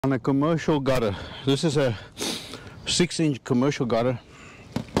On a commercial gutter. This is a 6-inch commercial gutter,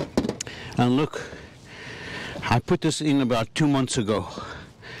 and look, I put this in about 2 months ago,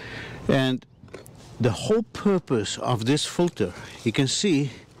 and the whole purpose of this filter, you can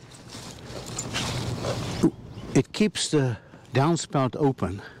see it keeps the downspout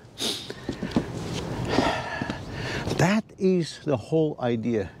open. That is the whole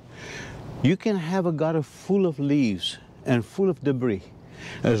idea. You can have a gutter full of leaves and full of debris.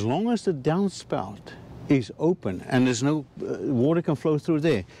 As long as the downspout is open and there's no water can flow through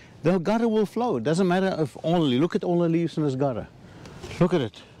there, the gutter will flow. It doesn't matter if only, look at all the leaves in this gutter. Look at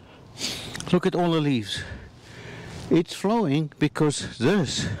it. Look at all the leaves. It's flowing because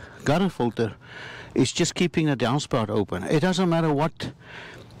this gutter filter is just keeping the downspout open. It doesn't matter what,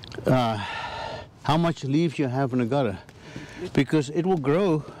 how much leaves you have in a gutter, because it will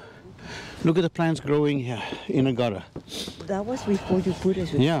grow. Look at the plants growing here in a gutter. That was before you put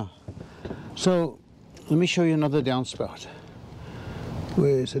it. Yeah. So let me show you another downspout.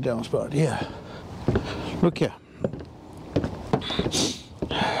 Where is the downspout? Here. Look here.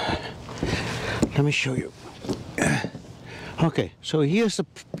 Let me show you. Okay, so here's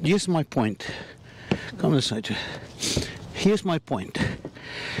my point. Come this side. Here's my point.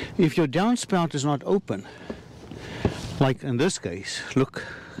 If your downspout is not open, like in this case, look.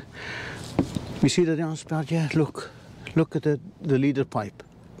 You see the downspout? Yeah, look at the leader pipe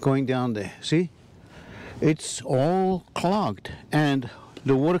going down there. See? It's all clogged, and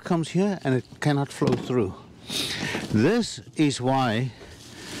the water comes here and it cannot flow through. This is why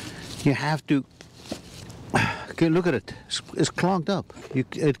you have to, okay, look at it. It's clogged up.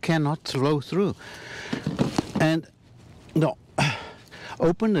 It cannot flow through. And no,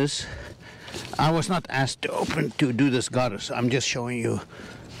 openness, I was not asked to do this gutters. I'm just showing you.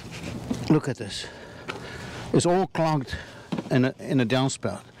 Look at this. It's all clogged in a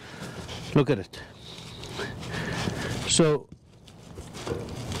downspout. Look at it. So,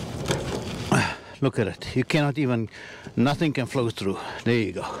 look at it. You cannot even, nothing can flow through. There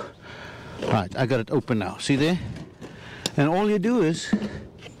you go. Right, I got it open now. See there? And all you do is,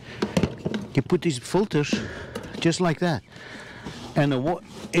 you put these filters just like that. And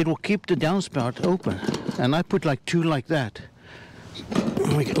it will keep the downspout open. And I put like 2 like that.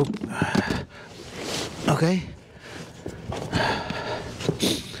 Okay,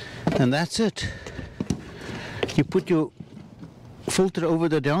 and that's it. You put your filter over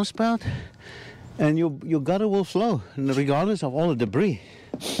the downspout and your gutter will flow, regardless of all the debris.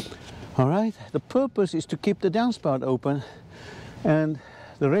 All right, the purpose is to keep the downspout open, and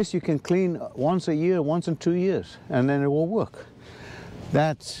the rest you can clean once a year, once in 2 years, and then it will work.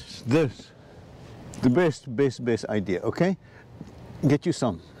 That's the best idea. Okay, get you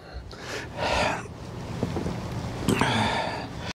some.